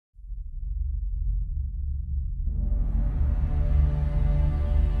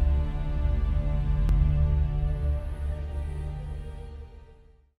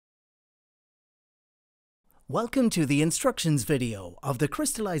Welcome to the instructions video of the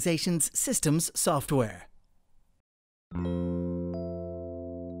Crystal16 Systems software.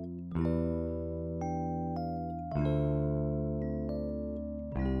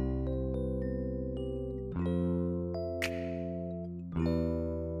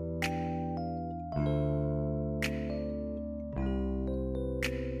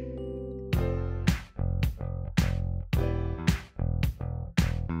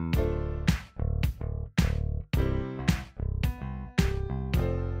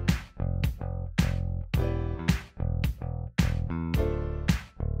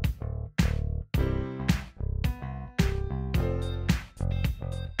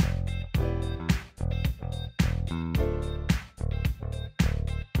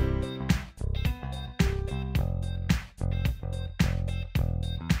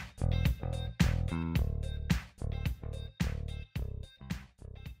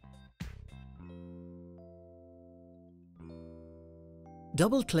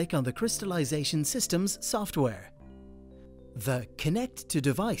 Double-click on the Crystal16 Systems software. The Connect to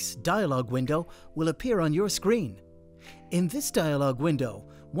Device dialog window will appear on your screen. In this dialog window,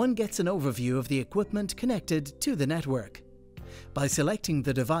 one gets an overview of the equipment connected to the network. By selecting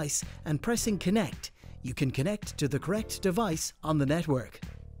the device and pressing Connect, you can connect to the correct device on the network.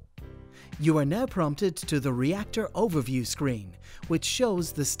 You are now prompted to the Reactor Overview screen, which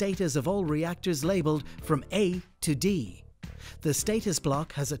shows the status of all reactors labeled from A to D. The status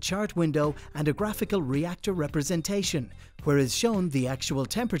block has a chart window and a graphical reactor representation, where is shown the actual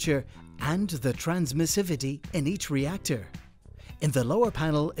temperature and the transmissivity in each reactor. In the lower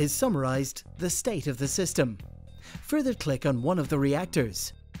panel is summarized the state of the system. Further click on one of the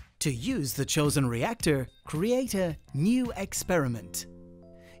reactors. To use the chosen reactor, create a New Experiment.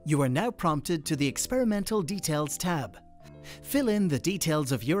 You are now prompted to the Experimental Details tab. Fill in the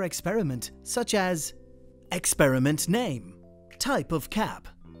details of your experiment, such as experiment name, type of cap,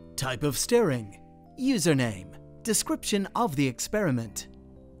 type of stirring, username, description of the experiment,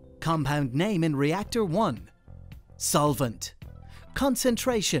 compound name in reactor 1, solvent,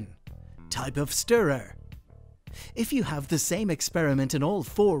 concentration, type of stirrer. If you have the same experiment in all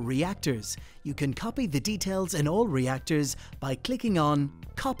 4 reactors, you can copy the details in all reactors by clicking on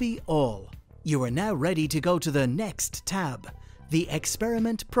Copy All. You are now ready to go to the next tab, the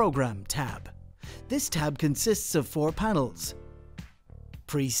Experiment Program tab. This tab consists of 4 panels: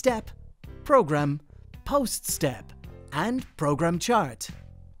 Pre-step, Program, Post-step, and Program Chart.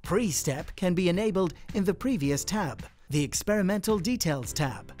 Pre-step can be enabled in the previous tab, the Experimental Details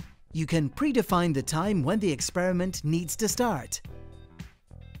tab. You can predefine the time when the experiment needs to start.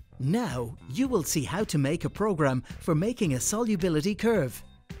 Now you will see how to make a program for making a solubility curve.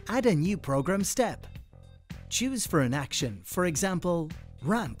 Add a new program step. Choose for an action, for example,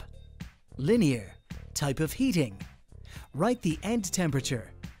 ramp, linear, type of heating. Write the end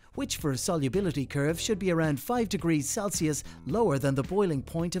temperature, which for a solubility curve should be around 5 degrees Celsius lower than the boiling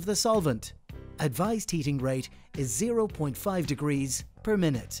point of the solvent. Advised heating rate is 0.5 degrees per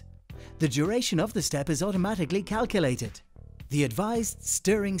minute. The duration of the step is automatically calculated. The advised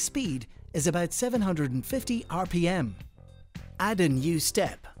stirring speed is about 750 RPM. Add a new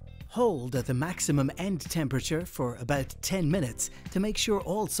step. Hold at the maximum end temperature for about 10 minutes to make sure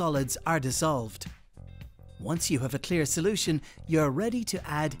all solids are dissolved. Once you have a clear solution, you are ready to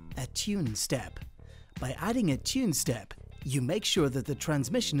add a tune step. By adding a tune step, you make sure that the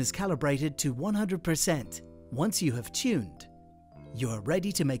transmission is calibrated to 100%. Once you have tuned, you are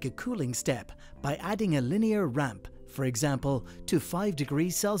ready to make a cooling step by adding a linear ramp, for example, to 5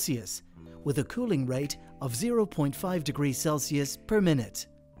 degrees Celsius, with a cooling rate of 0.5 degrees Celsius per minute.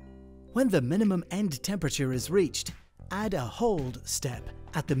 When the minimum end temperature is reached, add a hold step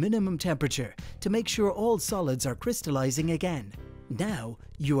at the minimum temperature to make sure all solids are crystallizing again. Now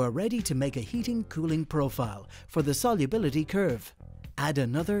you are ready to make a heating-cooling profile for the solubility curve. Add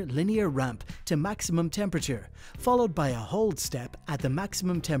another linear ramp to maximum temperature, followed by a hold step at the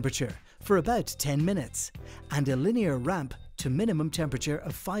maximum temperature for about 10 minutes, and a linear ramp to minimum temperature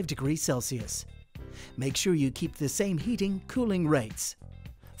of 5 degrees Celsius. Make sure you keep the same heating-cooling rates.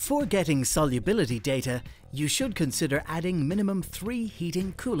 For getting solubility data, you should consider adding minimum 3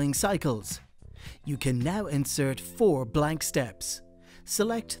 heating-cooling cycles. You can now insert 4 blank steps.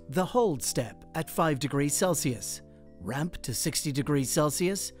 Select the hold step at 5 degrees Celsius, ramp to 60 degrees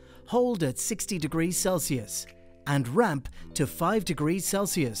Celsius, hold at 60 degrees Celsius, and ramp to 5 degrees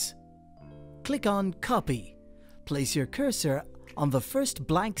Celsius. Click on Copy. Place your cursor on the first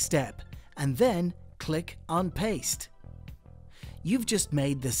blank step and then click on Paste. You've just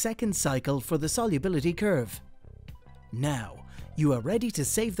made the second cycle for the solubility curve. Now, you are ready to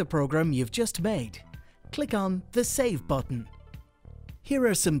save the program you've just made. click on the Save button. Here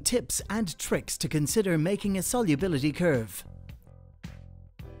are some tips and tricks to consider making a solubility curve.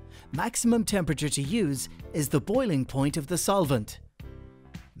 Maximum temperature to use is the boiling point of the solvent.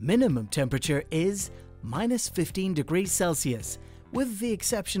 Minimum temperature is -15 degrees Celsius, with the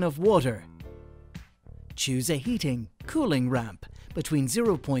exception of water. Choose a heating/cooling ramp between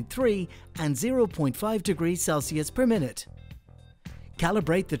 0.3 and 0.5 degrees Celsius per minute.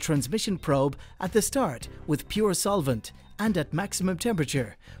 Calibrate the transmission probe at the start with pure solvent and at maximum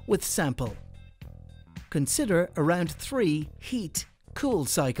temperature with sample. Consider around 3 heat-cool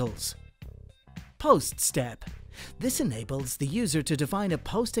cycles. Post step. This enables the user to define a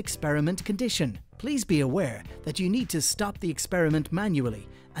post-experiment condition. Please be aware that you need to stop the experiment manually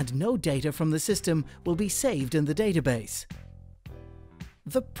and no data from the system will be saved in the database.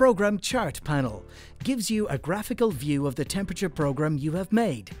 The Program Chart panel gives you a graphical view of the temperature program you have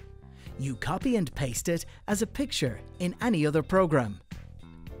made. You copy and paste it as a picture in any other program.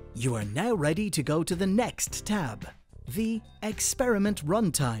 You are now ready to go to the next tab, the Experiment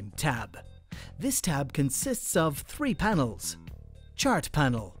Runtime tab. This tab consists of 3 panels: Chart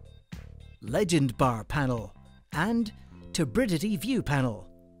panel, Legend bar panel, and Turbidity view panel.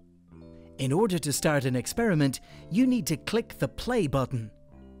 In order to start an experiment, you need to click the play button.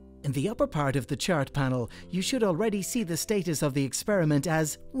 In the upper part of the chart panel, you should already see the status of the experiment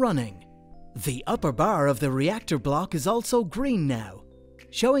as running. The upper bar of the reactor block is also green now,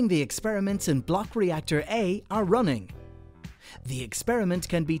 showing the experiments in block reactor A are running. The experiment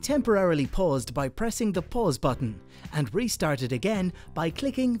can be temporarily paused by pressing the pause button and restarted again by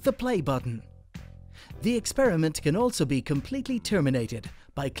clicking the play button. The experiment can also be completely terminated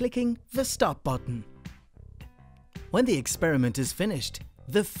by clicking the stop button. When the experiment is finished,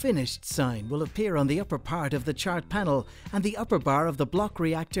 the finished sign will appear on the upper part of the chart panel and the upper bar of the block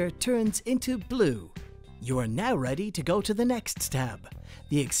reactor turns into blue. You are now ready to go to the next tab,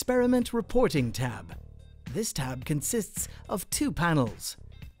 the Experiment Reporting tab. This tab consists of 2 panels: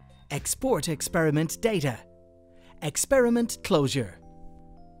 Export Experiment Data, Experiment Closure.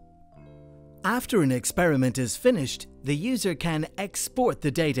 After an experiment is finished, the user can export the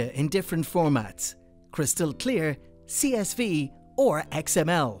data in different formats: crystal clear, CSV, or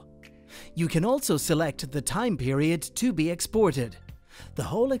XML. You can also select the time period to be exported. The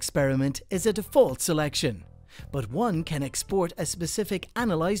whole experiment is a default selection, but one can export a specific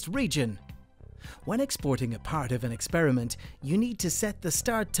analyzed region. When exporting a part of an experiment, you need to set the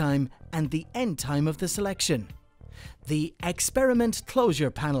start time and the end time of the selection. The Experiment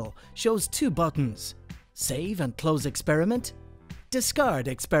Closure panel shows 2 buttons: Save and Close Experiment, Discard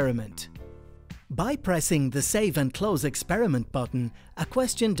Experiment. By pressing the Save and Close Experiment button, a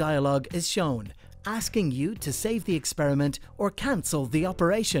question dialog is shown, asking you to save the experiment or cancel the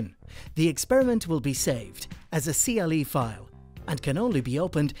operation. The experiment will be saved as a CLE file and can only be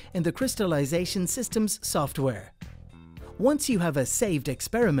opened in the Crystal16 Systems software. Once you have a saved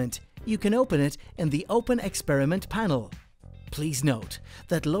experiment, you can open it in the Open Experiment panel. Please note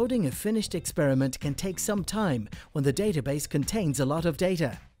that loading a finished experiment can take some time when the database contains a lot of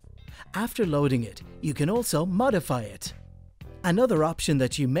data. After loading it, you can also modify it. Another option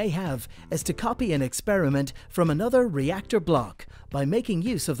that you may have is to copy an experiment from another reactor block by making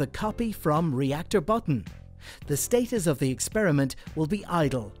use of the Copy from Reactor button. The status of the experiment will be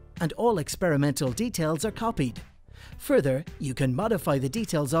idle and all experimental details are copied. Further, you can modify the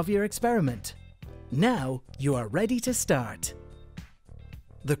details of your experiment. Now you are ready to start.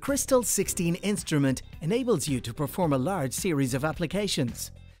 The Crystal16 instrument enables you to perform a large series of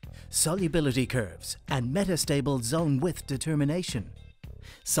applications: solubility curves and metastable zone width determination,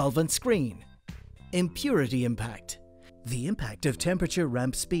 solvent screen, impurity impact, the impact of temperature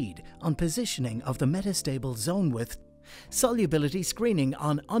ramp speed on positioning of the metastable zone width, solubility screening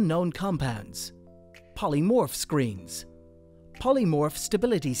on unknown compounds, polymorph screens, polymorph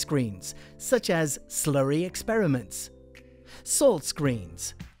stability screens such as slurry experiments, salt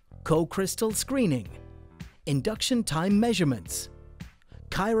screens, co-crystal screening, induction time measurements,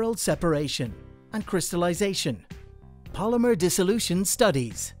 chiral separation and crystallization, polymer dissolution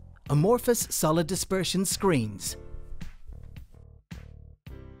studies, amorphous solid dispersion screens,